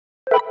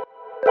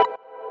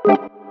Hey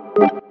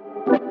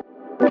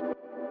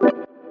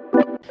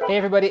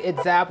everybody,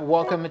 it's Zap.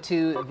 Welcome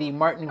to the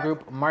Martin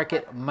Group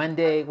Market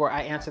Monday, where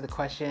I answer the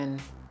question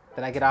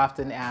that I get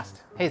often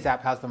asked. Hey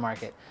Zap, how's the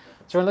market?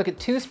 So we're gonna look at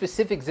two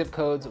specific zip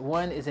codes.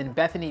 One is in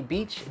Bethany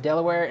Beach,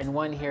 Delaware, and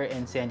one here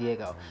in San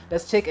Diego.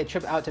 Let's take a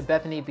trip out to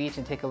Bethany Beach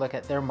and take a look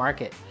at their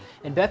market.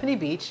 In Bethany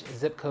Beach,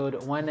 zip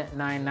code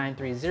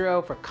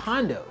 19930 for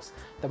condos,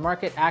 the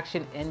market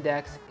action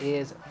index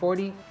is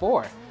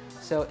 44.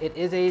 So it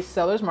is a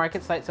seller's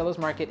market, slight seller's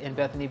market in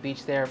Bethany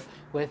Beach there,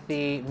 with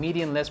the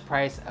median list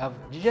price of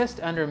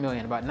just under $1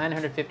 million, about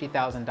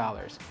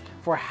 $950,000.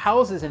 For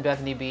houses in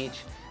Bethany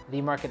Beach,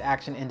 the market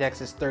action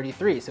index is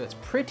 33, so it's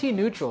pretty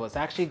neutral. It's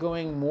actually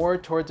going more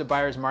towards a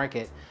buyer's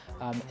market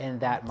in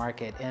that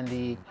market. And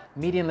the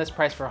median list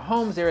price for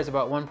homes there is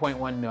about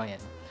 $1.1 million.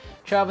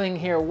 Traveling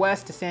here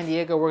west to San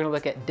Diego, we're gonna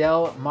look at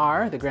Del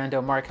Mar, the Grand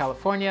Del Mar,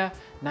 California,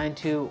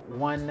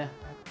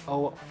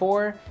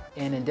 92104.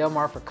 And in Del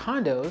Mar for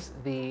condos,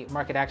 the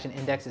market action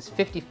index is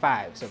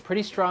 55. So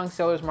pretty strong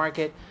seller's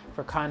market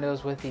for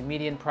condos, with the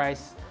median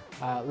price,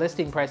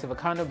 listing price of a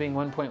condo being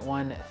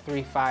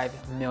 $1.135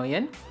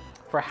 million.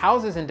 For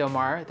houses in Del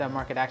Mar, the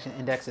market action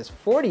index is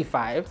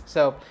 45.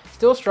 So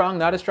still strong,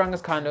 not as strong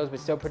as condos, but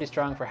still pretty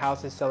strong for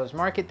houses, seller's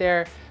market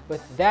there,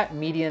 with that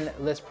median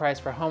list price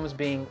for homes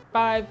being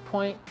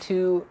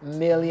 $5.2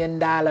 million.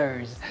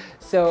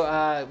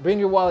 So bring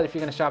your wallet if you're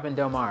gonna shop in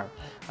Del Mar.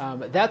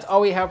 That's all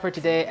we have for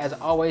today. As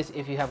always,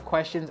 if you have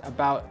questions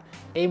about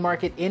a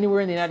market anywhere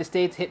in the United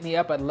States, hit me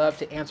up. I'd love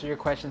to answer your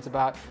questions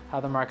about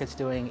how the market's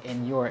doing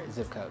in your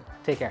zip code.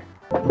 Take care.